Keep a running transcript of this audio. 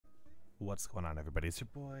What's going on, everybody? It's your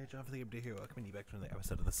boy, John for the GamerDuo here. Welcoming you back to another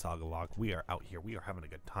episode of the Sagalocke. We are out here. We are having a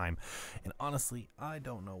good time. And honestly, I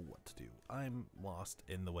don't know what to do. I'm lost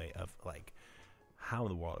in the way of, like, how in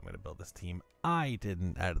the world I'm going to build this team. I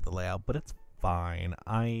didn't edit the layout, but it's fine.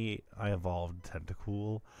 I evolved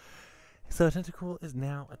Tentacool. So Tentacool is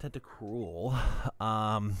now a Tentacruel.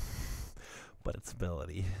 But its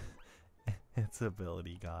ability. Its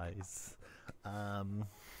ability, guys.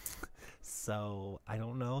 So I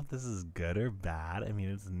don't know if this is good or bad. I mean,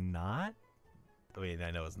 it's not. I mean,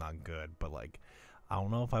 I know it's not good, but like, I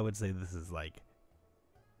don't know if I would say this is like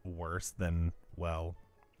worse than, well,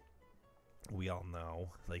 we all know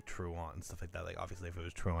like Truant and stuff like that. Like, obviously, if it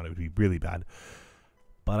was Truant, it would be really bad.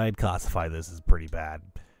 But I'd classify this as pretty bad.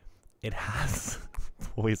 It has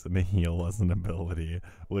Poison Heal as an ability,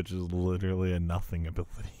 which is literally a nothing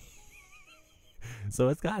ability. So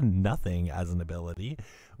it's got nothing as an ability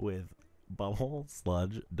with Bubble,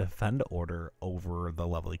 Sludge, Defend Order over the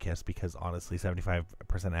Lovely Kiss, because honestly 75%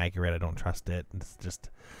 accurate, I don't trust it. It's just,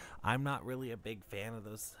 I'm not really a big fan of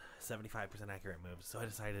those 75% accurate moves, so I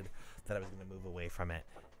decided that I was going to move away from it,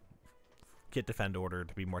 get Defend Order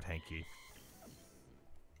to be more tanky.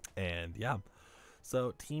 And yeah,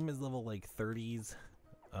 so team is level like 30s,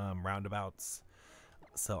 roundabouts.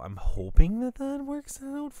 So I'm hoping that that works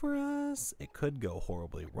out for us. It could go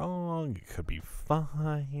horribly wrong. It could be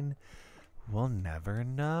fine. We'll never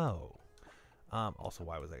know. Also,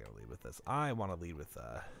 why was I going to lead with this? I want to lead with,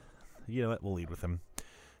 you know what? We'll lead with him.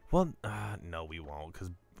 Well, no, we won't, because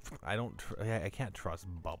I can't trust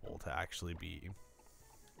Bubble to actually be.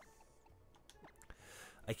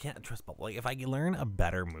 I can't trust Bubble. Like, if I learn a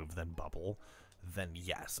better move than Bubble, then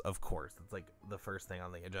yes, of course. It's like the first thing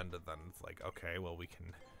on the agenda. Then it's like, okay, well, we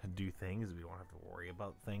can do things. We don't have to worry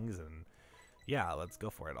about things. And yeah, let's go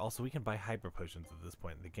for it. Also, we can buy hyper potions at this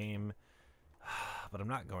point in the game, but I'm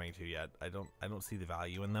not going to yet. I don't see the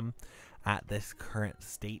value in them at this current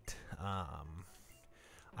state.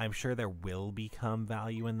 I'm sure there will become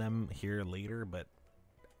value in them here later, but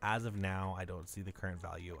as of now, I don't see the current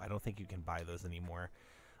value. I don't think you can buy those anymore,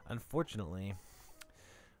 unfortunately.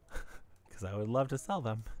 I would love to sell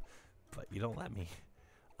them, but you don't let me.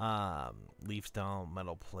 Leaf Stone,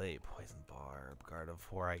 Metal Plate, Poison Barb, Guard of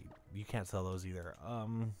 4. You can't sell those either.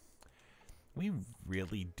 We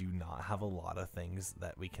really do not have a lot of things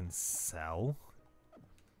that we can sell,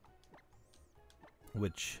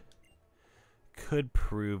 which could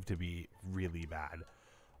prove to be really bad.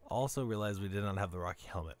 Also realize we did not have the Rocky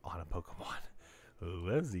Helmet on a Pokemon.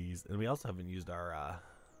 Whoopsies. And we also haven't used our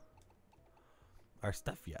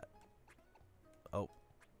stuff yet. Oh,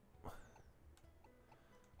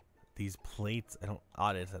 these plates, I don't,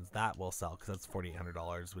 odd instance, that will sell because that's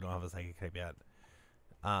 $4,800. We don't have a psychic type yet.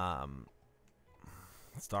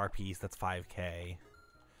 Star Piece, that's $5K.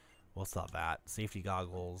 We'll sell that. Safety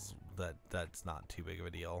goggles, that's not too big of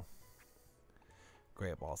a deal.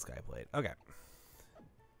 Great Ball, Sky Plate. Okay.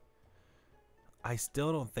 I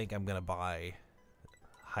still don't think I'm gonna buy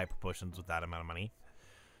hyper potions with that amount of money.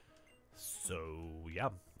 So yeah.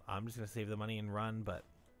 I'm just going to save the money and run, but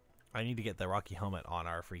I need to get the Rocky Helmet on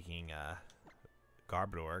our freaking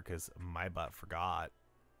GamerDuo because my butt forgot,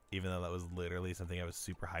 even though that was literally something I was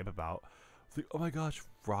super hype about. I was like, oh my gosh,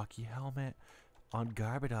 Rocky Helmet on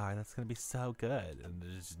GamerDuo, that's going to be so good, and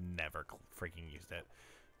just never freaking used it.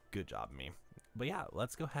 Good job, me. But yeah,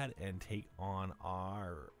 let's go ahead and take on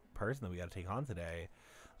our person that we got to take on today.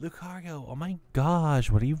 Lucario, oh my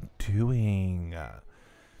gosh, what are you doing?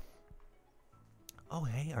 Oh,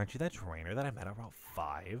 hey, aren't you that trainer that I met at Route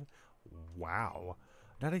 5? Wow.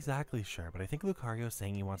 Not exactly sure, but I think Lucario is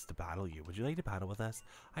saying he wants to battle you. Would you like to battle with us?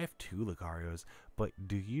 I have 2 Lucarios, but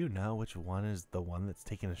do you know which one is the one that's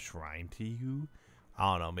taken a shrine to you?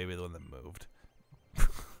 I don't know, maybe the one that moved.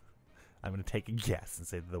 I'm going to take a guess and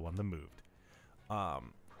say the one that moved. Oh,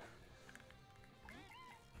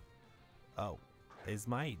 is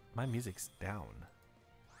my music's down?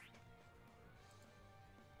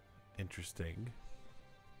 Interesting.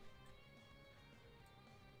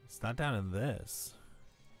 It's not down in this.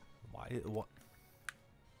 Why? What?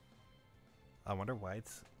 I wonder why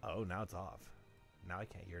it's. Oh, now it's off. Now I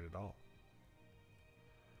can't hear it at all.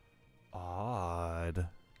 Odd.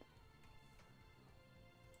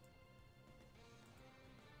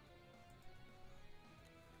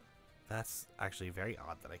 That's actually very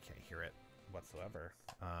odd that I can't hear it whatsoever.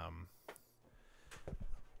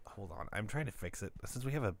 Hold on, I'm trying to fix it. Since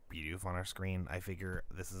we have a Bidoof on our screen, I figure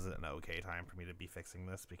this is an okay time for me to be fixing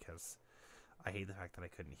this because I hate the fact that I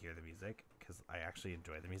couldn't hear the music because I actually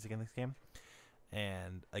enjoy the music in this game.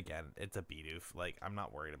 And again, it's a Bidoof. Like, I'm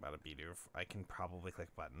not worried about a Bidoof. I can probably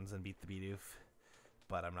click buttons and beat the Bidoof.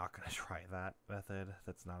 but I'm not going to try that method.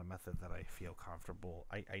 That's not a method that I feel comfortable.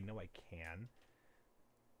 I know I can,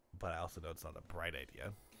 but I also know it's not a bright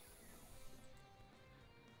idea.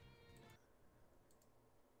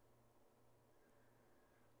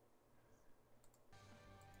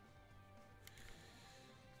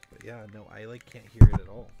 But yeah, no, I like can't hear it at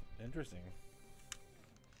all. Interesting.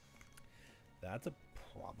 That's a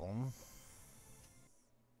problem.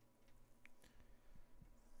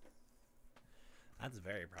 That's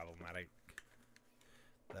very problematic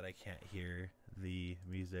that I can't hear the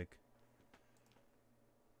music.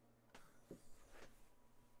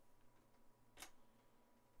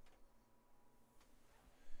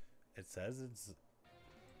 It says it's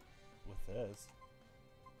with this.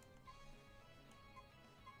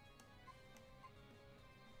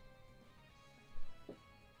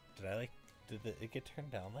 Did it get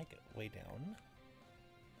turned down like way down?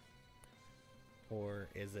 Or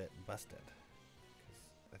is it busted?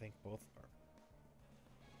 I think both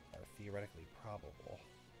are theoretically probable.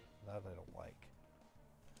 That I don't like.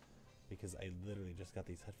 Because I literally just got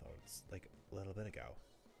these headphones like a little bit ago.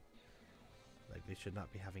 Like they should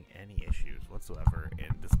not be having any issues whatsoever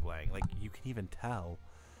in displaying. Like you can even tell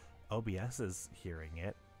OBS is hearing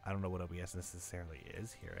it. I don't know what OBS necessarily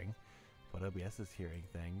is hearing, but OBS is hearing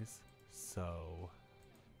things. So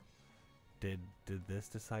did this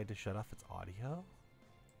decide to shut off its audio?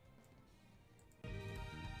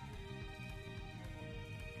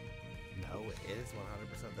 No, it is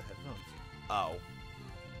 100% the headphones. Oh.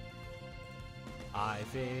 I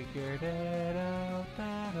figured it out.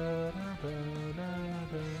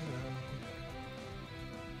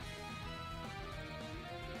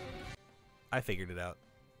 I figured it out.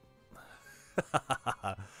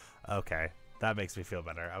 Okay, that makes me feel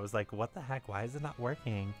better. I was like, what the heck? Why is it not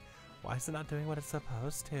working? Why is it not doing what it's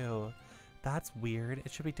supposed to? That's weird.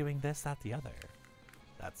 It should be doing this, that, the other.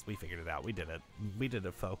 We figured it out. We did it. We did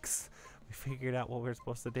it, folks. We figured out what we're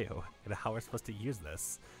supposed to do and how we're supposed to use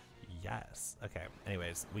this. Yes. Okay.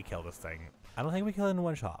 Anyways, we kill this thing. I don't think we kill it in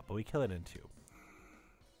one shot, but we kill it in two.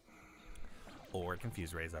 Or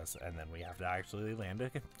confuse raise us, and then we have to actually land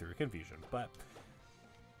it through confusion. But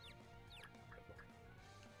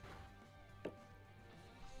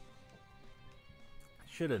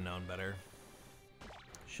should have known better.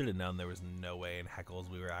 Should have known there was no way in heckles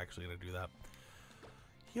we were actually going to do that.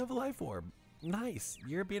 You have a life orb. Nice.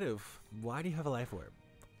 You're a beautiful. Why do you have a life orb?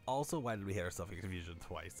 Also, why did we hit ourselves in confusion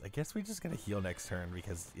twice? I guess we're just going to heal next turn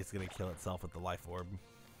because it's going to kill itself with the life orb.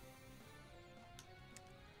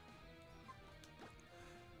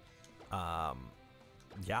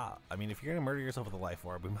 Yeah. I mean, if you're going to murder yourself with a life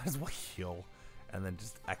orb, we might as well heal and then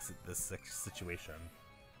just exit this situation.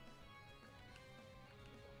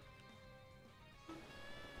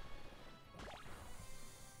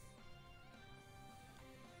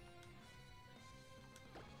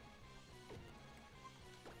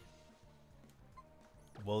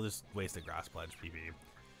 We'll just waste a grass pledge PB.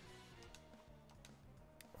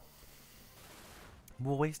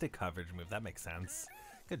 We'll waste a coverage move. That makes sense.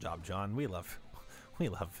 Good job, John. We love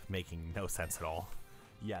making no sense at all.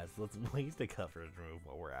 Yes, let's waste a coverage move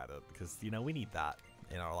while we're at it, because you know we need that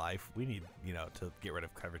in our life. We need, you know, to get rid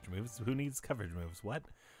of coverage moves. Who needs coverage moves?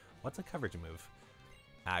 What's a coverage move?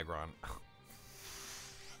 Aggron.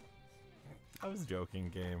 I was joking,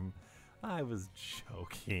 game. I was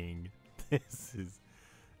joking. This is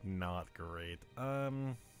not great.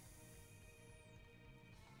 Gonna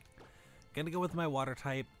go with my water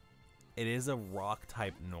type. It is a rock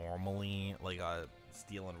type normally, like a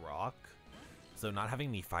steel and rock. So not having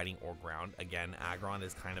me fighting or ground, again, Aggron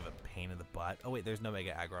is kind of a pain in the butt. Oh wait, there's no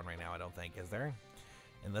Mega Aggron right now, I don't think, is there?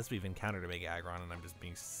 Unless we've encountered a Mega Aggron and I'm just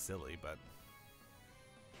being silly, but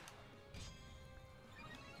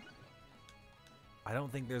I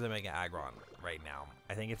don't think there's a Mega Aggron right now.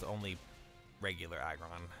 I think it's only regular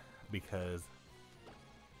Aggron, because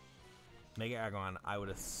Mega Aggron, I would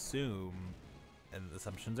assume, and the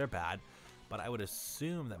assumptions are bad, but I would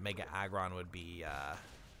assume that Mega Aggron would be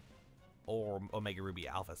or Omega Ruby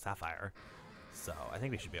Alpha Sapphire, so I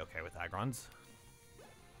think we should be okay with Aggrons.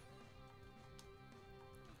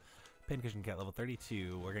 Pincushion Cat level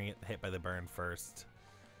 32, we're gonna get hit by the burn first,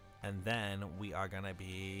 and then we are gonna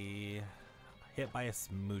be hit by a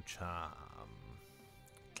Smoochum.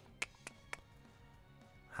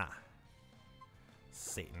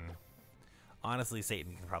 Satan. Honestly,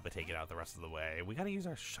 Satan can probably take it out the rest of the way. We gotta use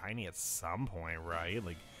our shiny at some point, right?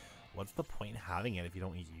 Like, what's the point in having it if you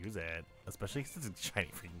don't use it? Especially since it's shiny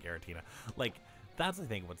freaking Giratina. Like, that's, I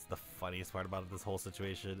think, what's the funniest part about this whole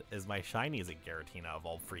situation is my shiny is a Giratina of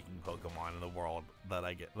all freaking Pokemon in the world that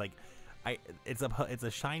I get. Like, it's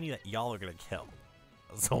a shiny that y'all are gonna kill.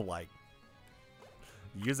 So like,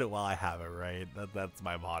 use it while I have it, right? That's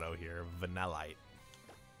my motto here. Vanillite.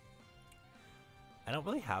 I don't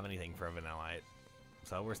really have anything for a Vanillite,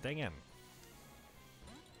 so we're staying in.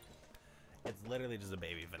 It's literally just a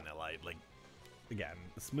baby Vanillite. Like, again,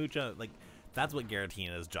 Smoocha, like, that's what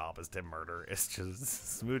Giratina's job is to murder. It's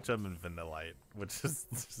just Smooch 'em and Vanillite, which is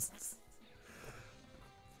just...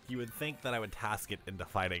 You would think that I would task it into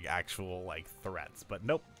fighting actual, like, threats, but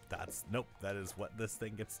nope. Nope, that is what this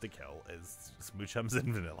thing gets to kill, is Smoochums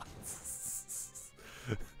and Vanillites.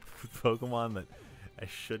 Pokemon that I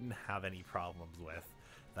shouldn't have any problems with,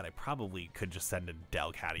 that I probably could just send a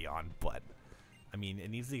Delcatty on, but, I mean, it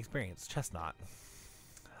needs the experience. Chestnut.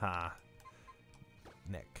 Ha.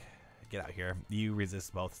 Nick, get out here. You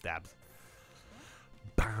resist both stabs.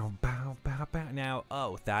 Bow, bow, bow, bow. Now,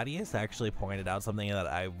 Thaddeus actually pointed out something that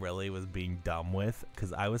I really was being dumb with,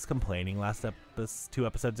 because I was complaining last 2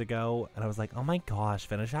 episodes ago, and I was like, oh my gosh,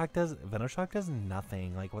 Venoshock does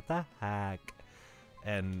nothing. Like, what the heck?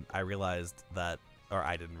 And I realized that, or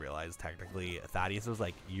I didn't realize technically, Thaddeus was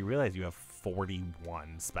like, you realize you have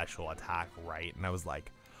 41 special attack, right? And I was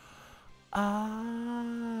like,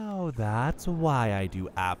 oh, that's why I do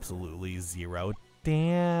absolutely 0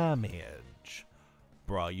 damage.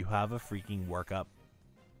 Bro, you have a freaking workup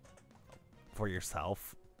for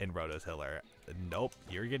yourself in Rototiller. Nope,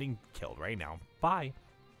 you're getting killed right now. Bye.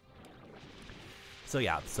 So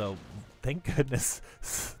yeah, so thank goodness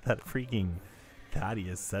that freaking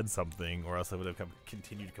Thaddeus said something, or else I would have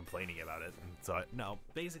continued complaining about it. And so, no,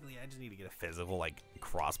 basically I just need to get a physical, like,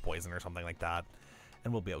 cross poison or something like that,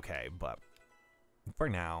 and we'll be okay. But for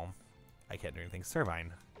now, I can't do anything. Servine.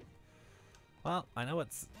 Well, I know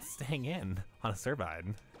it's staying in on a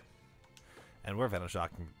Servine. And we're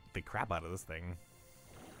Venoshocking the crap out of this thing.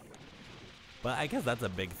 But I guess that's a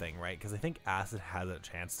big thing, right? Because I think Acid has a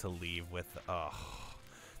chance to leave with... I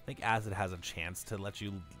think Acid has a chance to let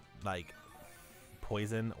you, like,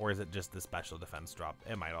 poison. Or is it just the special defense drop?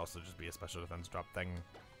 It might also just be a special defense drop thing.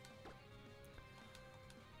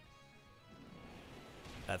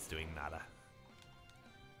 That's doing nada.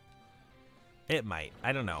 It might.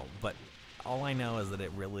 I don't know. But... all I know is that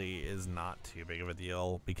it really is not too big of a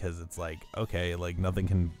deal, because it's like, okay, like nothing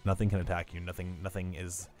can attack you, nothing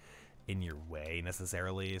is in your way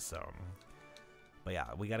necessarily. So, but yeah,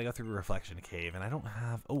 we got to go through Reflection Cave, and I don't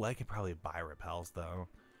have. Oh, I could probably buy repels though,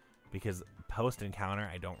 because post encounter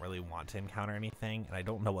I don't really want to encounter anything, and I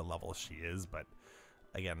don't know what level she is. But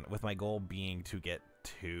again, with my goal being to get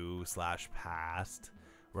to / past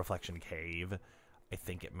Reflection Cave, I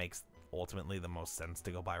think it makes ultimately the most sense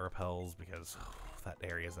to go buy repels, because that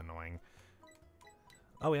area is annoying.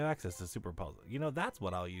 Oh, we have access to super repels. You know, that's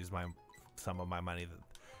what I'll use some of my money,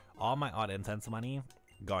 all my odd incense money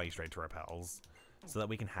going straight to repels, so that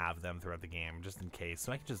we can have them throughout the game, just in case.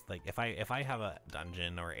 So I can just, like, if I have a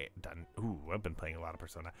dungeon or ooh, I've been playing a lot of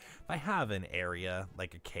Persona. If I have an area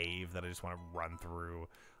like a cave that I just want to run through,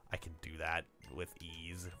 I can do that with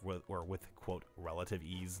ease, or with quote relative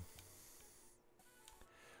ease.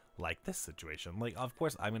 Like this situation. Like, of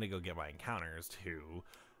course I'm gonna go get my encounters too,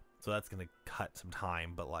 so that's gonna cut some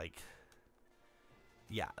time, but like,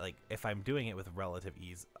 yeah, like if I'm doing it with relative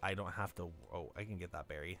ease, I don't have to. Oh, I can get that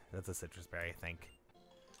berry. That's a citrus berry, I think.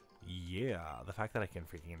 Yeah, the fact that I can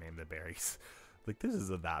freaking name the berries. Like, this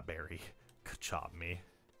is a that berry. Good job, me.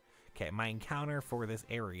 Okay, my encounter for this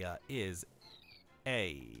area is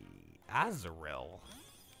a Azurill.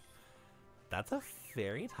 That's a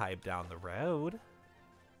fairy type down the road.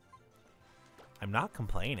 I'm not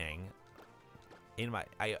complaining.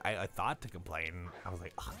 I thought to complain. I was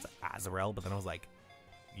like, oh, it's an Azurill, but then I was like,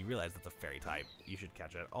 you realize that's a fairy type. You should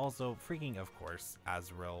catch it. Also, freaking, of course,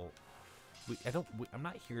 Azurill. I'm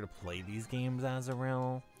not here to play these games,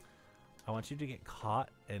 Azurill. I want you to get caught,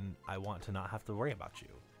 and I want to not have to worry about you.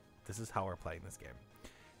 This is how we're playing this game.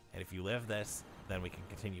 And if you live this, then we can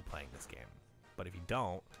continue playing this game. But if you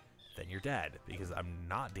don't, then you're dead, because I'm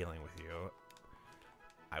not dealing with you.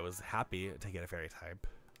 I was happy to get a fairy type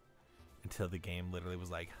until the game literally was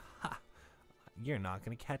like, ha, you're not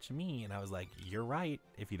going to catch me. And I was like, you're right.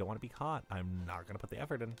 If you don't want to be caught, I'm not going to put the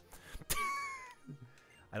effort in.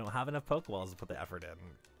 I don't have enough Pokeballs to put the effort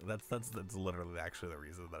in. That's literally actually the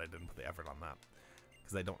reason that I didn't put the effort on that.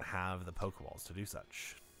 Because I don't have the Pokeballs to do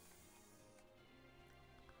such.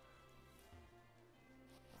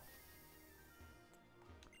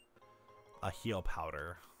 A heal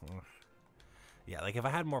powder. Yeah, like if I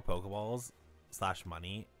had more Pokeballs /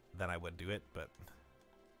 money, then I would do it, but...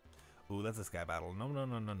 Ooh, that's a Sky Battle. No.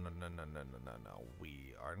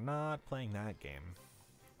 We are not playing that game.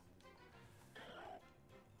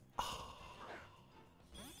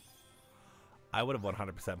 I would have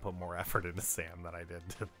 100% put more effort into Sam than I did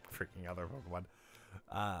to freaking other Pokemon.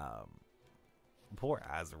 Poor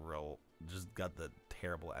Azurill just got the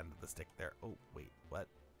terrible end of the stick there. Oh, wait, what?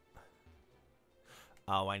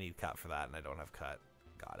 Oh, I need Cut for that, and I don't have Cut.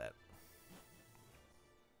 Got it.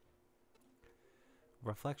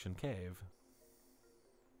 Reflection Cave.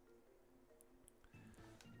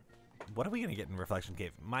 What are we going to get in Reflection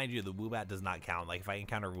Cave? Mind you, the Woobat does not count. Like, if I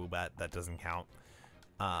encounter Woobat, that doesn't count.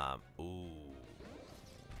 Ooh.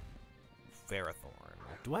 Ferrothorn.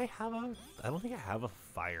 Do I have a... I don't think I have a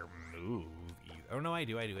fire move either. Oh, no, I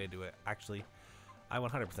do. Actually, I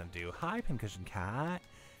 100% do. Hi, Pincushion Cat.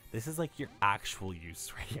 This is like your actual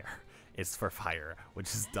use right here. It's for fire, which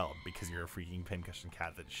is dumb because you're a freaking Pincushion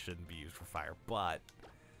Cat that shouldn't be used for fire. But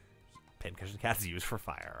Pincushion Cat's used for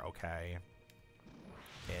fire, okay?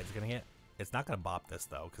 It's gonna hit. It's not gonna bop this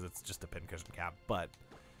though because it's just a Pincushion Cat. But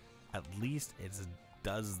at least it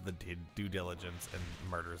does the due diligence and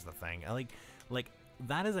murders the thing. I like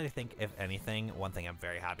that is, I think, if anything, one thing I'm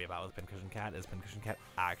very happy about with Pincushion Cat is Pincushion Cat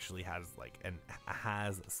actually has like and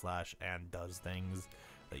does things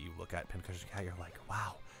that you look at Pincushion Cat, you're like,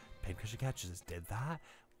 wow, Pincushion Cat just did that?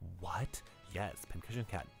 What? Yes, Pincushion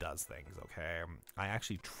Cat does things, okay? I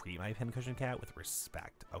actually treat my Pincushion Cat with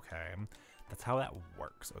respect, okay? That's how that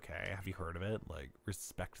works, okay? Have you heard of it? Like,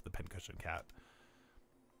 respect the Pincushion Cat.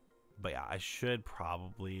 But yeah, I should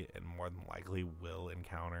probably, and more than likely, will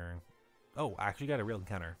encounter... Oh, I actually got a real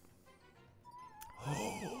encounter.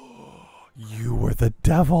 You were the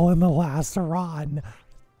devil in the last run.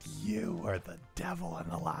 You are the devil in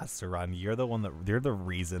the last run. You're the one that... You're the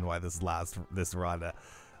reason why this run...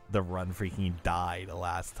 the run freaking died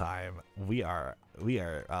last time. We are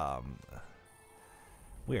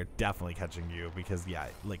definitely catching you because, yeah,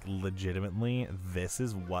 like, legitimately, this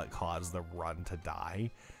is what caused the run to die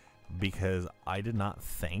because I did not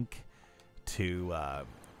think to,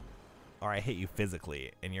 or I hit you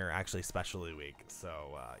physically and you're actually specially weak.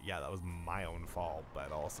 So, yeah, that was my own fault,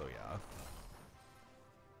 but also, yeah.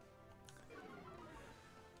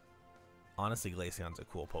 Honestly, Glaceon's a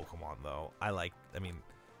cool Pokemon, though. I mean,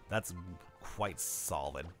 that's quite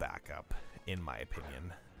solid backup, in my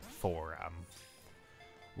opinion, for,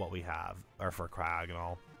 what we have, or for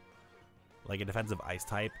Cryogonal. Like, a defensive ice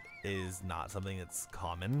type is not something that's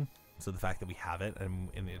common, so the fact that we have it, and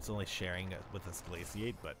it's only sharing it with this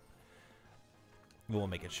Glaciate, but we'll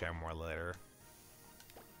make it share more later.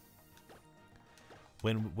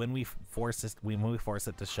 When we force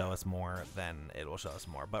it to show us more, then it will show us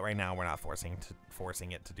more. But right now, we're not forcing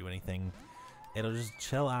it to do anything. It'll just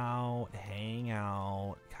chill out, hang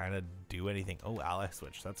out, kind of do anything. Oh, Ally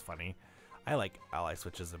Switch, that's funny. I like Ally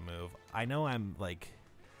Switch as a move. I know I'm like,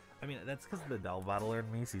 I mean, that's because the Delve Battler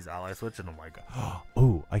in me sees Ally Switch and I'm like,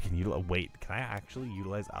 oh, I can utilize, wait, can I actually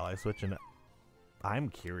utilize Ally Switch? And I'm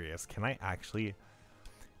curious, can I actually,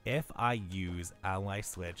 if I use Ally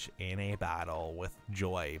Switch in a battle with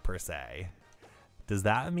Joy per se, does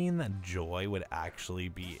that mean that Joy would actually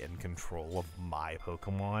be in control of my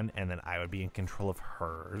Pokemon and then I would be in control of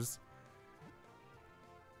hers?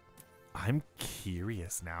 I'm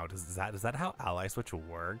curious now. Is that how Ally Switch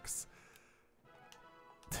works?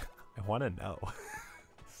 I want to know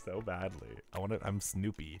so badly. I'm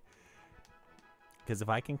Snoopy. Because if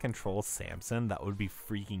I can control Samson, that would be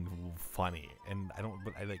freaking funny. And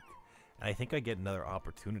I think I get another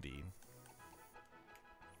opportunity.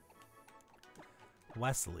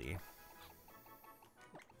 Wesley.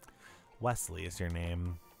 Wesley is your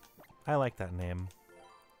name. I like that name.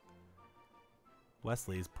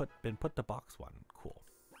 Wesley's been put to box 1. Cool.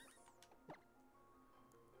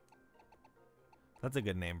 That's a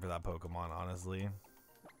good name for that Pokemon, honestly.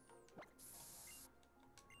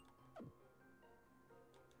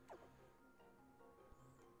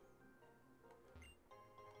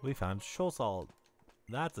 We found Shoal Salt.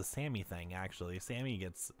 That's a Sammy thing, actually.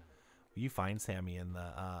 You find Sammy in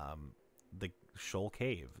the Shoal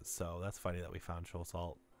Cave, so that's funny that we found Shoal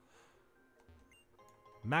Salt.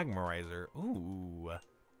 Magmarizer. Ooh.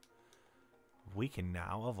 We can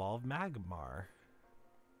now evolve Magmar.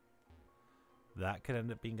 That could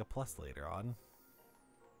end up being a plus later on.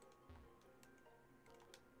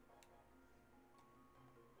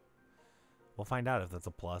 We'll find out if that's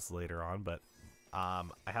a plus later on, but I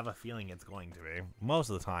have a feeling it's going to be. Most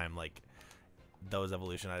of the time, like, those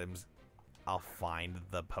evolution items, I'll find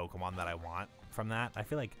the Pokemon that I want from that. I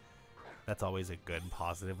feel like that's always a good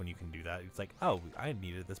positive when you can do that. It's like, oh, I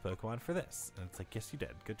needed this Pokemon for this. And it's like, yes, you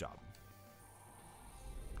did. Good job.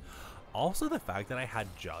 Also, the fact that I had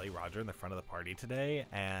Jolly Roger in the front of the party today,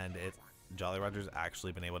 and Jolly Roger's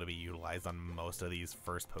actually been able to be utilized on most of these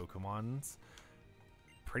first Pokemons.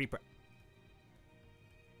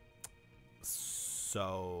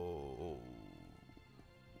 So...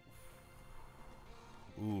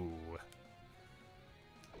 Ooh.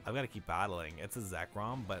 I've got to keep battling. It's a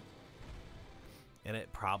Zekrom, but... And it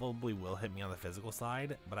probably will hit me on the physical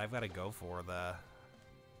side, but I've got to go for the...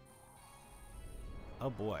 Oh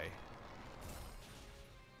boy.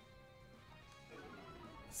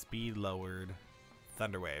 Speed lowered.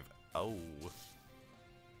 Thunderwave. Oh.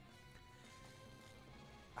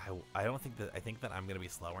 I don't think that... I think that I'm going to be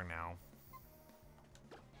slower now.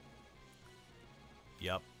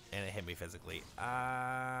 Yep. And it hit me physically.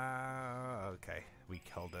 Okay. We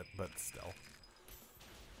killed it, but still.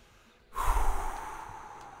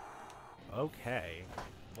 Okay.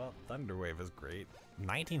 Well, Thunderwave is great.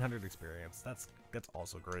 1900 experience. That's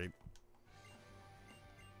also great.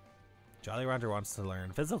 Jolly Roger wants to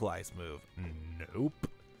learn Physical Ice move. Nope.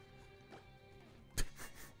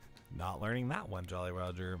 Not learning that one, Jolly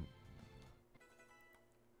Roger.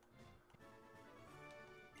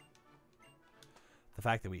 The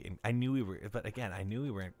fact that I knew we were, but again, I knew we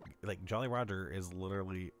weren't, like, Jolly Roger is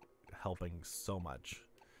literally helping so much.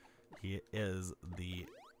 He is the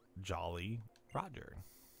Jolly Roger.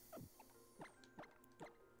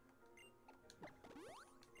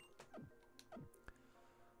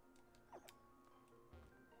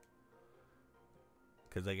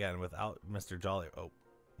 Because again, without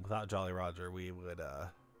without Jolly Roger, we would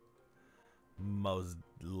most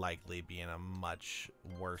likely be in a much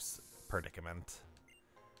worse predicament.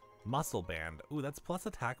 Muscle Band. Ooh, that's plus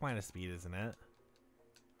attack minus speed, isn't it?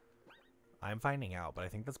 I'm finding out, but I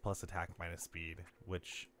think that's plus attack minus speed,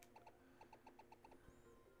 which...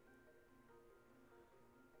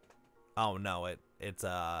 Oh, no, it's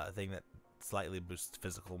a thing that slightly boosts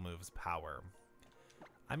physical moves' power.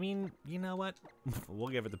 I mean, you know what? We'll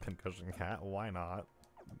give it the Pincushion Cat. Why not?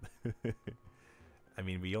 I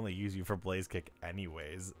mean, we only use you for Blaze Kick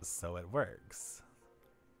anyways, so it works.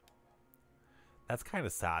 That's kind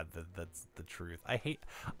of sad that that's the truth. I hate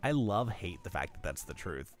the fact that that's the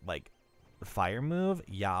truth. Like, fire move,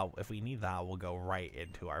 yeah, if we need that, we'll go right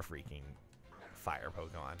into our freaking fire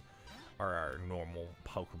Pokemon. Or our normal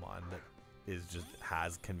Pokemon that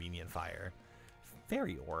has convenient fire.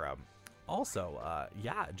 Fairy Aura. Also,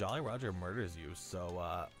 yeah, Jolly Roger murders you,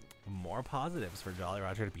 so more positives for Jolly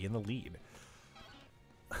Roger to be in the lead.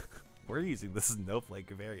 We're using this Snowflake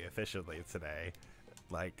very efficiently today.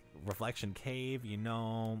 Like, Reflection Cave, you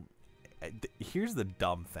know. Here's the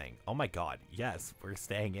dumb thing. Oh my god, yes, we're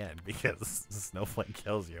staying in because Snowflake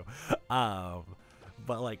kills you.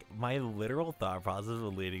 But like, my literal thought process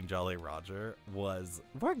of leading Jolly Roger was,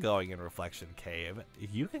 we're going in Reflection Cave.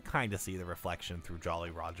 You can kind of see the reflection through Jolly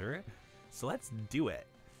Roger, so let's do it.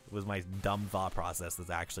 It was my dumb thought process that's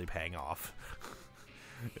actually paying off.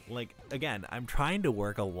 Like, again, I'm trying to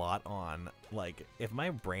work a lot on, like, if my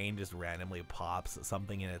brain just randomly pops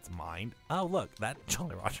something in its mind. Oh, look, that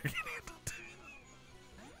Jolly Roger can handle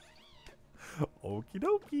it. Okie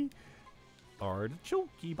dokie.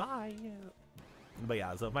 Artichoke, bye. But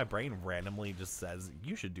yeah, so if my brain randomly just says,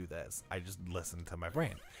 you should do this, I just listen to my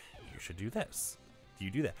brain. You should do this.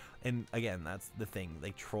 You do that. And again, that's the thing.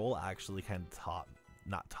 Like, Troll actually kind of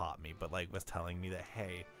not taught me, but like was telling me that,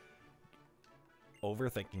 hey,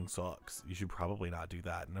 overthinking sucks. You should probably not do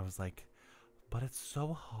that. And I was like, but it's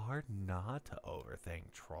so hard not to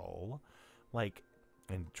overthink, Troll. Like,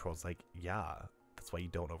 and Troll's like, yeah, that's why you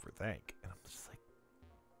don't overthink. And I'm just like,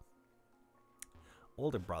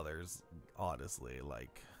 older brothers, honestly,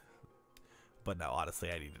 like, but no, honestly,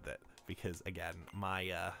 I needed it because again,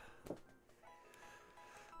 my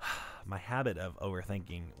my habit of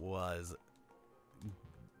overthinking was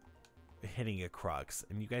hitting a crux,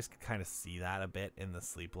 and you guys could kind of see that a bit in the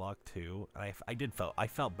sleep lock too. And I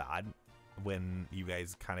felt bad when you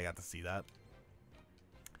guys kind of got to see that,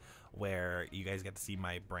 where you guys get to see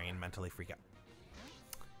my brain mentally freak out.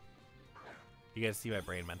 You guys see my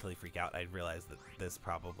brain mentally freak out. I realized that this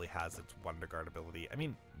probably has its Wonder Guard ability. I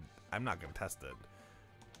mean, I'm not gonna test it.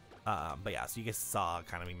 But yeah, so you guys saw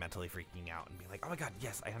kind of me mentally freaking out and being like, oh my god,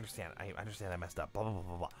 yes, I understand I messed up, blah, blah, blah,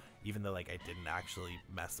 blah, blah. Even though, like, I didn't actually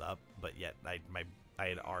mess up, but yet I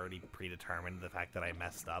had already predetermined the fact that I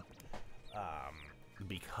messed up,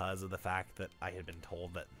 because of the fact that I had been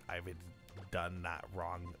told that I had done that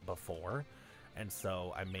wrong before. And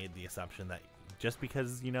so I made the assumption that just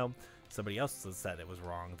because, you know, somebody else has said it was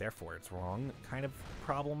wrong, therefore it's wrong kind of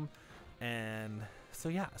problem. And so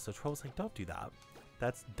yeah, so Troll was like, don't do that.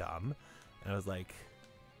 That's dumb. And I was like,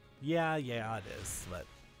 yeah, it is, but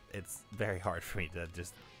it's very hard for me to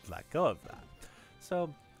just let go of that.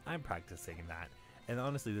 So I'm practicing that. And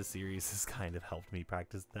honestly, this series has kind of helped me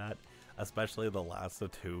practice that, especially the last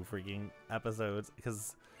of 2 freaking episodes,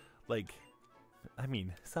 because, like, I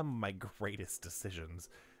mean, some of my greatest decisions,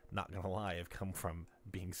 not gonna lie, have come from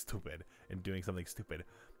being stupid and doing something stupid.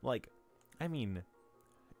 Like, I mean,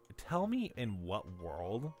 tell me in what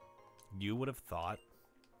world you would have thought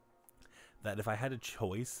that if I had a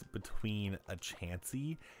choice between a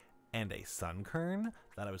Chansey and a Sunkern,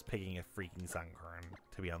 that I was picking a freaking Sunkern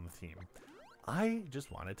to be on the team. I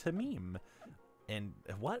just wanted to meme. And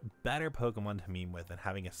what better Pokemon to meme with than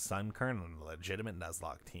having a Sunkern on a legitimate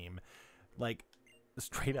Nuzlocke team? Like,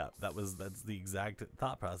 straight up, that's the exact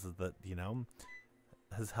thought process that, you know,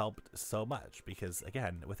 has helped so much. Because,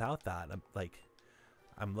 again, without that,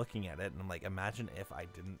 I'm looking at it and I'm like, imagine if I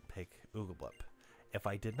didn't pick Oogleblip. If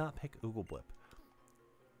I did not pick Oogleblip,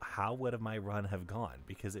 how would my run have gone?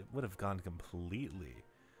 Because it would have gone completely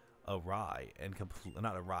awry, and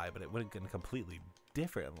not awry, but it would have gone completely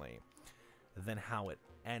differently than how it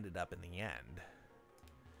ended up in the end.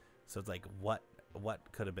 So it's like, what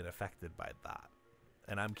could have been affected by that?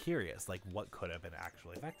 And I'm curious, like, what could have been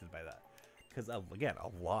actually affected by that? Because again,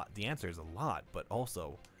 a lot. The answer is a lot, but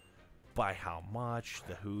also by how much,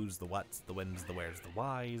 the who's, the what's, the when's, the where's, the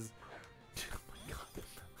why's. Oh my god.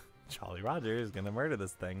 Jolly Roger is gonna murder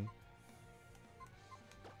this thing.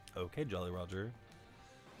 Okay, Jolly Roger.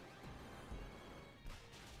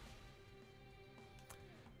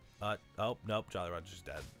 Oh, nope, Jolly Roger's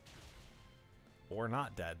dead. Or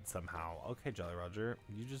not dead somehow. Okay, Jolly Roger,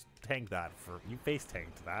 you just tanked that you face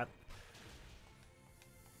tanked that.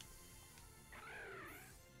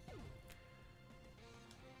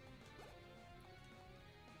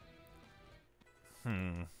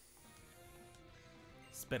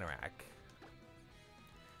 Spinnerack.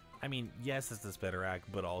 I mean, yes, it's a Spinnerack,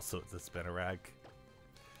 but also it's a Spinnerack.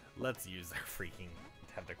 Let's use our freaking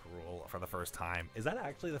Tentacruel for the first time. Is that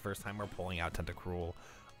actually the first time we're pulling out Tentacruel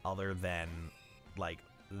other than, like,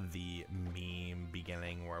 the meme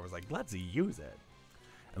beginning where I was like, let's use it?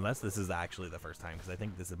 Unless this is actually the first time, because I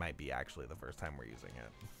think this might be actually the first time we're using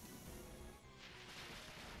it.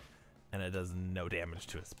 And it does no damage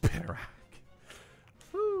to a Spinnerack.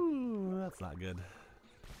 Whew, that's not good.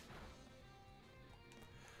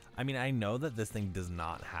 I mean, I know that this thing does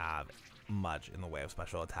not have much in the way of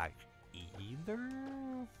special attack either.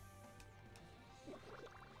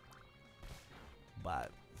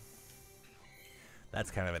 But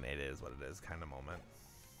that's kind of an it is what it is kind of moment.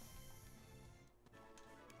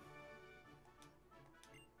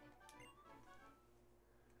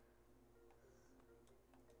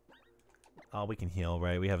 Oh, we can heal,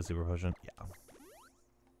 right? We have a super potion. Yeah.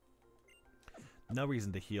 No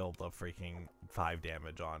reason to heal the freaking 5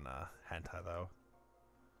 damage on Hentai, though.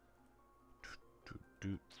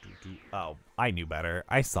 Oh, I knew better.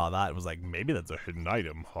 I saw that and was like, maybe that's a hidden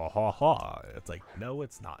item. Ha ha ha. It's like, no,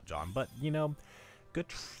 it's not, John. But, you know, good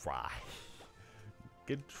try.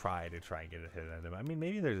 Good try to try and get a hidden item. I mean,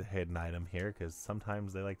 maybe there's a hidden item here because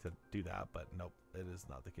sometimes they like to do that. But nope, it is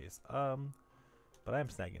not the case. But I'm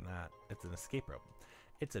snagging that. It's an escape rope.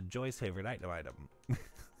 It's a Joy's favorite item.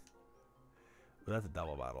 Well, that's a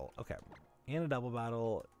double battle. Okay. And a double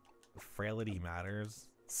battle, frailty matters.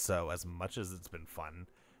 So as much as it's been fun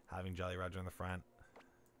having Jolly Roger in the front.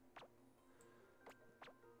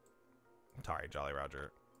 Sorry, Jolly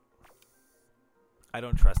Roger. I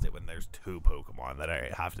don't trust it when there's 2 Pokemon that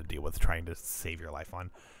I have to deal with trying to save your life on.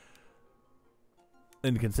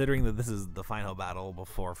 And considering that this is the final battle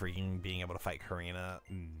before freaking being able to fight Karina,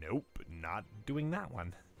 nope, not doing that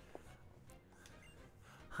one.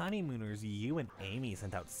 Honeymooners, you and Amy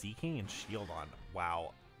sent out Seeking and Shieldon.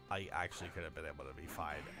 Wow, I actually could have been able to be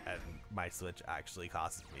fine, and my Switch actually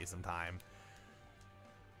costed me some time.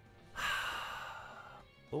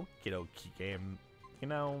 Okie dokie game. You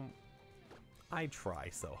know, I try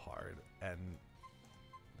so hard, and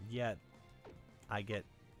yet I get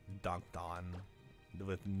dunked on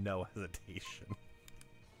with no hesitation.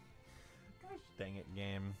 Gosh dang it,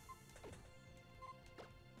 game.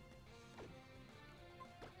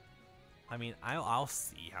 I mean, I'll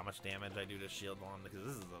see how much damage I do to Shieldon because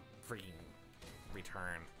this is a freaking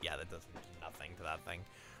return. Yeah, that does nothing to that thing.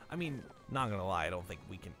 I mean, not gonna lie, I don't think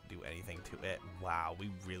we can do anything to it. Wow, we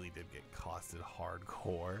really did get costed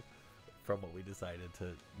hardcore from what we decided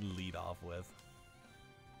to lead off with.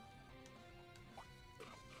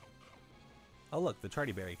 Oh look, the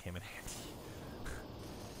Charty Berry came in handy.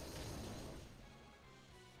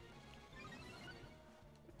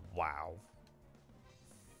 Wow.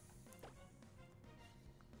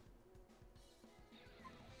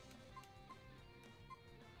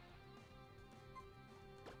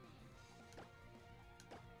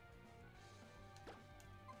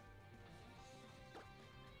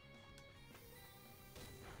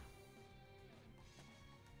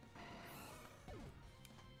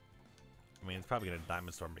 mean, it's probably gonna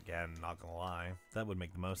Diamond Storm again, not gonna lie. That would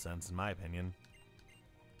make the most sense, in my opinion.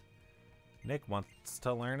 Nick wants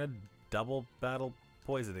to learn a double battle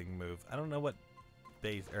poisoning move. I don't know what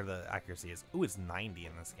base or the accuracy is. Ooh, it's 90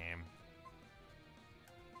 in this game.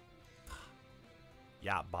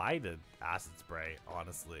 Yeah, buy the acid spray,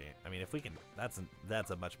 honestly. I mean, if we can, that's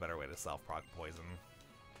a much better way to self-proc poison.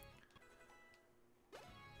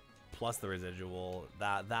 Plus the residual,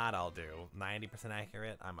 that I'll do. 90%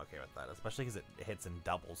 accurate, I'm okay with that. Especially because it hits in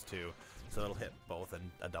doubles too. So it'll hit both in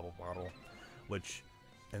a double bottle. Which,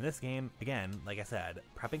 in this game, again, like I said,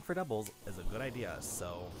 prepping for doubles is a good idea.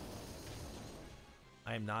 So,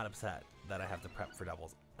 I am not upset that I have to prep for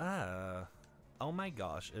doubles. Oh my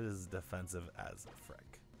gosh, it is defensive as frick.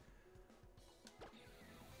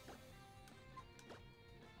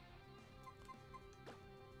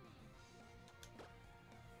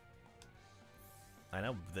 I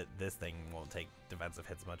know that this thing won't take defensive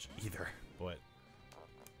hits much either, but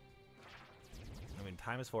I mean,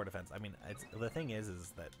 time is 4 defense. I mean, the thing is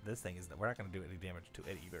that this thing is that we're not going to do any damage to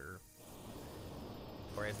it either,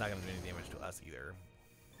 or it's not going to do any damage to us either.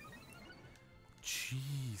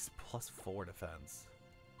 Jeez, plus 4 defense.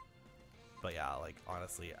 But yeah, like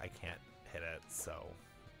honestly, I can't hit it, so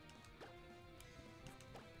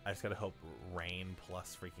I just gotta hope rain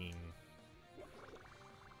plus freaking.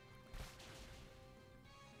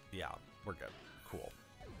 Yeah, we're good. Cool.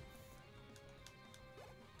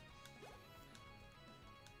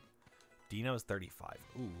 Dino's 35.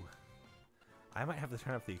 Ooh. I might have to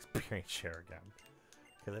turn up the experience share again.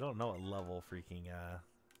 Because I don't know what level freaking,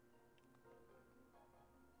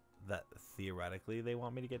 that theoretically they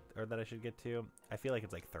want me to get, or that I should get to. I feel like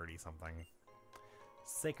it's like 30 something.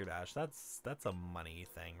 Sacred Ash, that's a money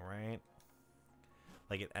thing, right?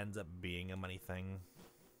 Like it ends up being a money thing.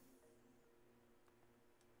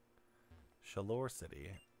 Shalor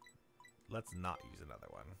City. Let's not use another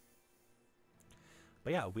one.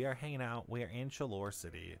 But yeah, we are hanging out. We are in Shalor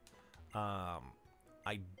City. I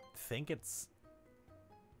think it's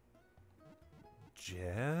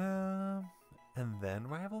Gym and then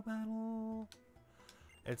Rival Battle.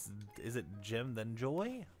 Is it Gym then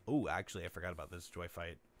Joy? Oh, actually I forgot about this Joy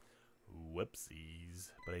fight.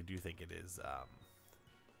 Whoopsies. But I do think it is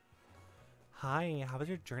Hi, how is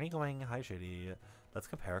your journey going? Hi Shady. Let's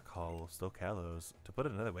compare Kalos. To put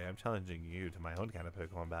it another way, I'm challenging you to my own kind of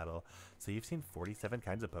Pokemon battle. So you've seen 47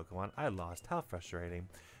 kinds of Pokemon. I lost. How frustrating.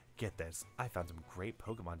 Get this. I found some great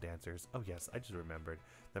Pokemon dancers. Oh yes, I just remembered.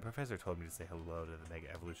 The professor told me to say hello to the Mega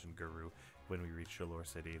Evolution Guru when we reached Shalor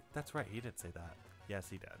City. That's right, he did say that. Yes,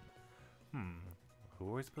 he did. Who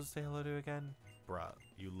are we supposed to say hello to again? Bruh,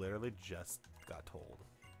 you literally just got told.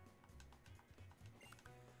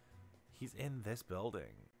 He's in this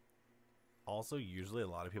building. Also, usually a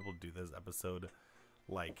lot of people do this episode,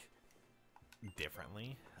 like,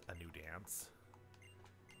 differently. A new dance.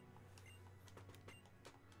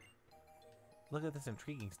 Look at this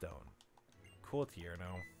intriguing stone. Cool,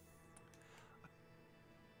 Tierno.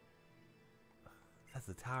 That's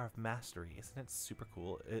the Tower of Mastery. Isn't it super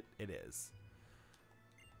cool? It is.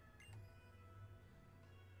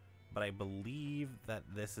 But I believe that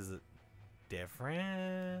this is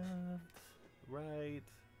different, right?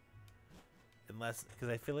 Unless, because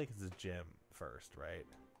I feel like it's a gym first, right?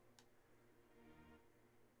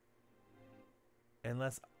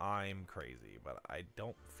 Unless I'm crazy, but I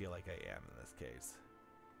don't feel like I am in this case.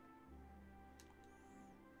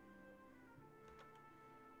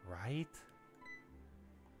 Right?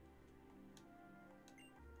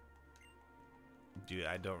 Dude,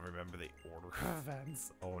 I don't remember the order of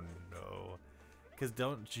events. Oh no. Because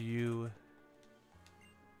don't you...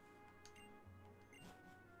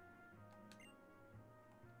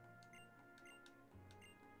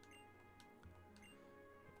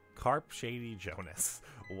 Carp, Shady, Jonas.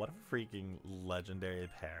 What a freaking legendary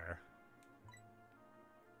pair.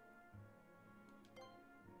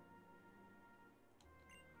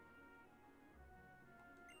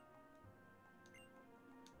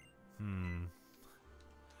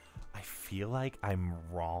 I feel like I'm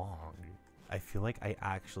wrong. I feel like I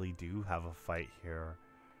actually do have a fight here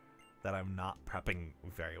that I'm not prepping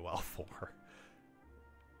very well for.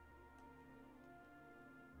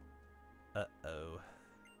 Uh-oh.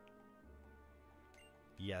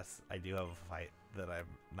 Yes, I do have a fight that I'm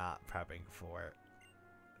not prepping for.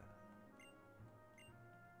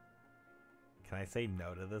 Can I say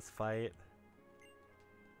no to this fight?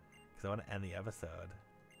 Because I want to end the episode.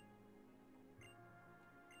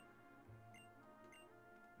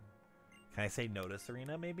 Can I say no to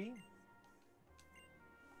Serena, maybe?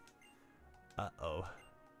 Uh-oh.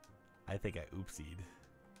 I think I oopsied.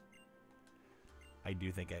 I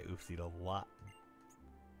do think I oopsied a lot.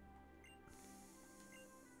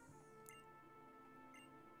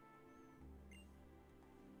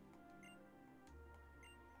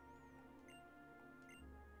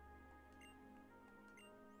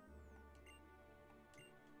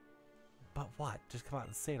 But what? Just come out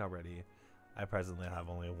and say it already. I presently have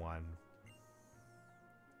only one.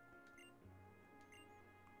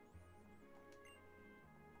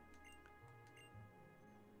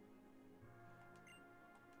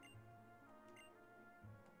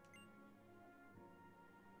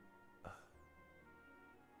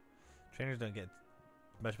 Trainers don't get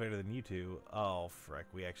much better than you two. Oh, frick.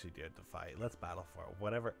 We actually do have to fight. Let's battle for it.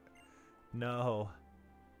 Whatever. No.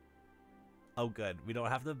 Oh, good. We don't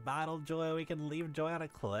have to battle Joy. We can leave Joy on a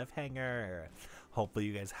cliffhanger. Hopefully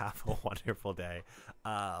you guys have a wonderful day.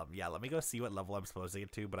 Yeah, let me go see what level I'm supposed to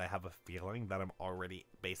get to, but I have a feeling that I'm already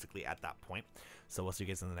basically at that point. So we'll see you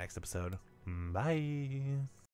guys in the next episode. Bye.